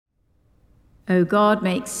O God,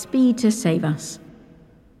 make speed to save us.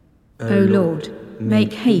 O Lord,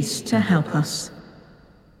 make haste to help us.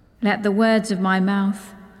 Let the words of my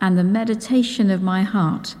mouth and the meditation of my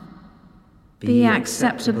heart be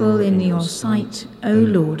acceptable in your sight, O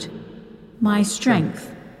Lord, my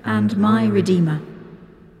strength and my Redeemer.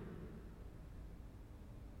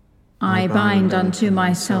 I bind unto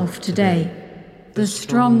myself today the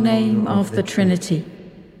strong name of the Trinity,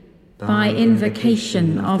 by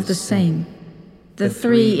invocation of the same, the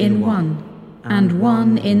three in one, and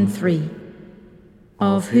one in three,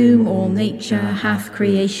 of whom all nature hath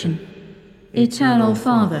creation, eternal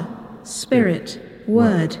Father, Spirit,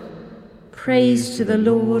 Word, praise to the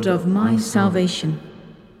Lord of my salvation.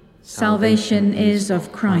 Salvation is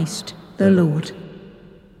of Christ the Lord.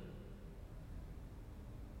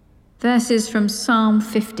 Verses from Psalm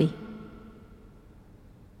 50.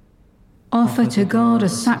 Offer to God a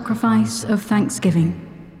sacrifice of thanksgiving.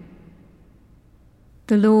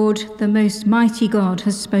 The Lord, the most mighty God,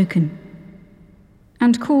 has spoken,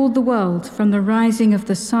 and called the world from the rising of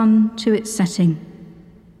the sun to its setting.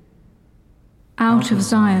 Out of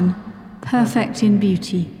Zion, perfect in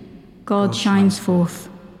beauty, God shines forth.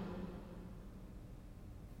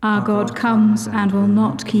 Our God comes and will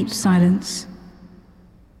not keep silence.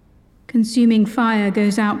 Consuming fire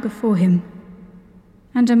goes out before him,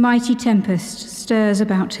 and a mighty tempest stirs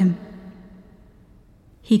about him.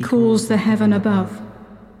 He calls the heaven above,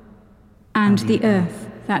 and the earth,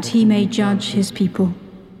 that he may judge his people.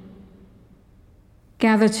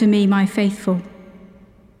 Gather to me, my faithful,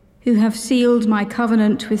 who have sealed my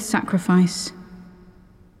covenant with sacrifice.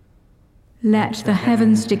 Let the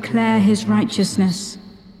heavens declare his righteousness,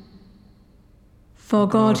 for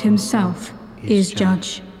God himself is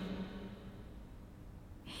judge.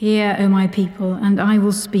 Hear, O my people, and I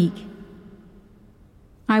will speak.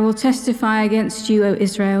 I will testify against you, O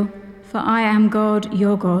Israel, for I am God,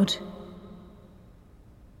 your God.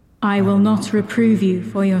 I will not reprove you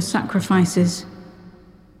for your sacrifices,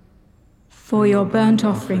 for your burnt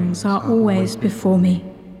offerings are always before me.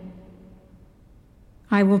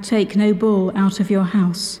 I will take no bull out of your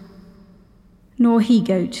house, nor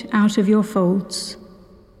he-goat out of your folds.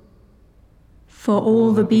 For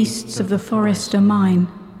all the beasts of the forest are mine,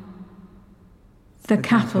 the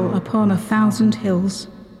cattle upon 1,000 hills.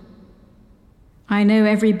 I know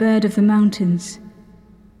every bird of the mountains,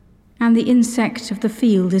 and the insect of the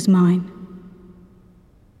field is mine.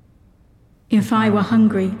 If I were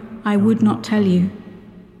hungry, I would not tell you,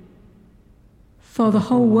 for the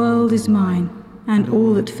whole world is mine, and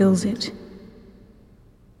all that fills it.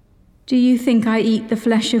 Do you think I eat the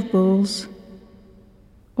flesh of bulls,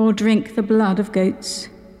 or drink the blood of goats?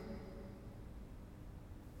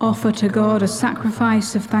 Offer to God a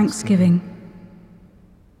sacrifice of thanksgiving,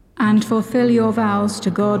 and fulfill your vows to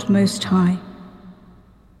God Most High.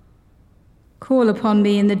 Call upon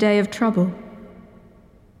me in the day of trouble.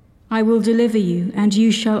 I will deliver you, and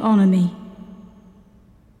you shall honor me.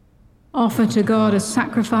 Offer to God a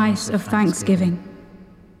sacrifice of thanksgiving.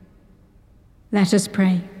 Let us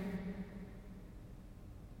pray.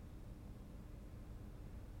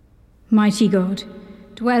 Mighty God,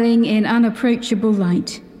 dwelling in unapproachable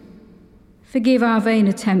light, forgive our vain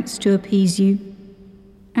attempts to appease you,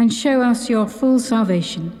 and show us your full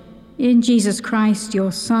salvation in Jesus Christ,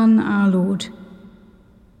 your Son, our Lord.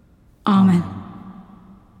 Amen.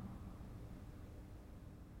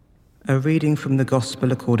 A reading from the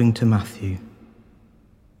Gospel according to Matthew.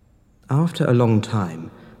 After a long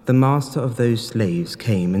time, the master of those slaves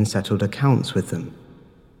came and settled accounts with them.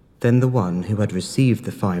 Then the one who had received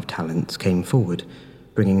the 5 talents came forward,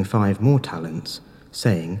 bringing 5 more talents,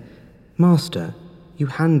 saying, Master, you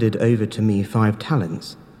handed over to me 5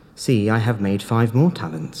 talents. See, I have made 5 more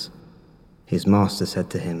talents. His master said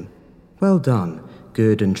to him, Well done,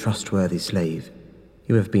 good and trustworthy slave.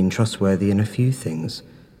 You have been trustworthy in a few things.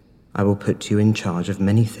 I will put you in charge of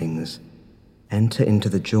many things. Enter into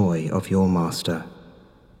the joy of your master.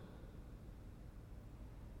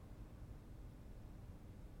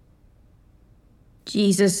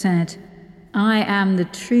 Jesus said, I am the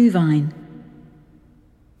true vine.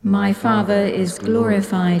 My Father is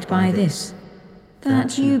glorified by this,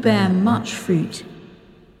 that you bear much fruit.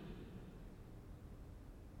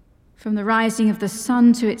 From the rising of the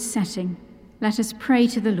sun to its setting, let us pray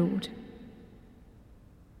to the Lord.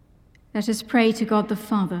 Let us pray to God the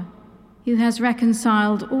Father, who has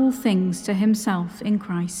reconciled all things to himself in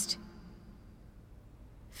Christ.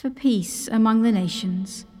 For peace among the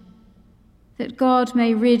nations, that God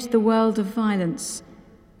may rid the world of violence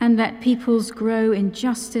and let peoples grow in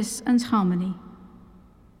justice and harmony.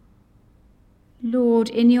 Lord,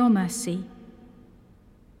 in your mercy,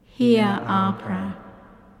 hear our prayer.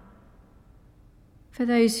 For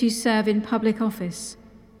those who serve in public office,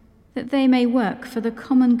 that they may work for the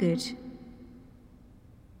common good.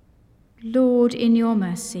 Lord, in your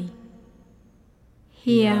mercy,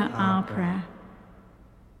 hear our prayer.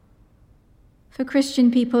 For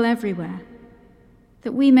Christian people everywhere,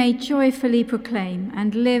 that we may joyfully proclaim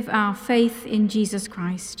and live our faith in Jesus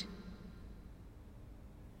Christ.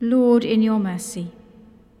 Lord, in your mercy,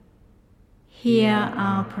 hear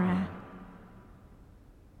our prayer.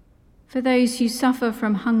 For those who suffer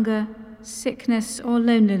from hunger, sickness, or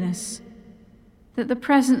loneliness, that the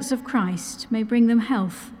presence of Christ may bring them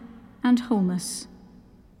health and wholeness.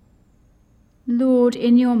 Lord,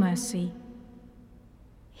 in your mercy,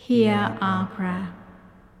 hear our prayer.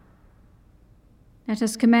 Let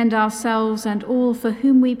us commend ourselves and all for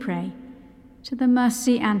whom we pray to the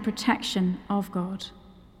mercy and protection of God.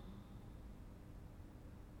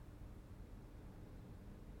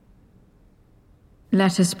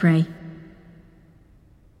 Let us pray.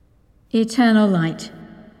 Eternal light,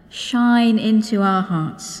 shine into our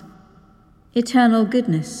hearts. Eternal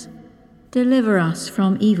goodness, deliver us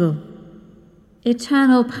from evil.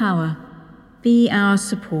 Eternal power, be our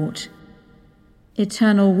support.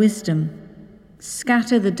 Eternal wisdom,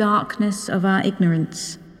 scatter the darkness of our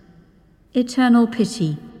ignorance. Eternal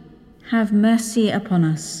pity, have mercy upon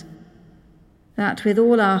us, that with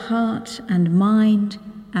all our heart and mind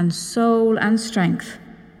and soul and strength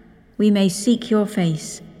we may seek your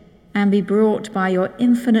face and be brought by your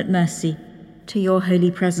infinite mercy to your holy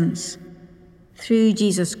presence. Through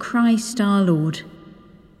Jesus Christ our Lord.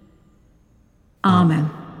 Amen.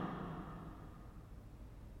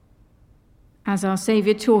 As our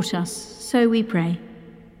Saviour taught us, so we pray.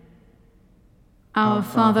 Our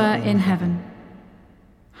Father in heaven,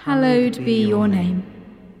 hallowed be your name.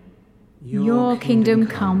 Your kingdom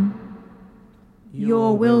come,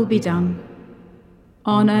 your will be done,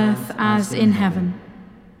 on earth as in heaven.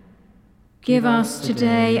 Give us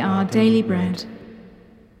today our daily bread.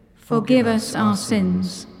 Forgive us our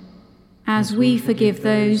sins, as we forgive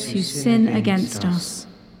those who sin against us.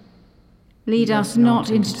 Lead us not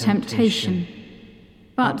into temptation,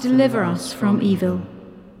 but deliver us from evil.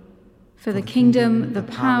 For the kingdom, the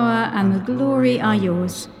power, and the glory are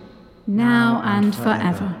yours, now and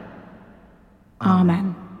forever.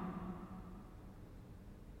 Amen.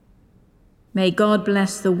 May God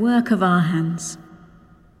bless the work of our hands.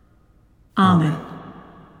 Amen.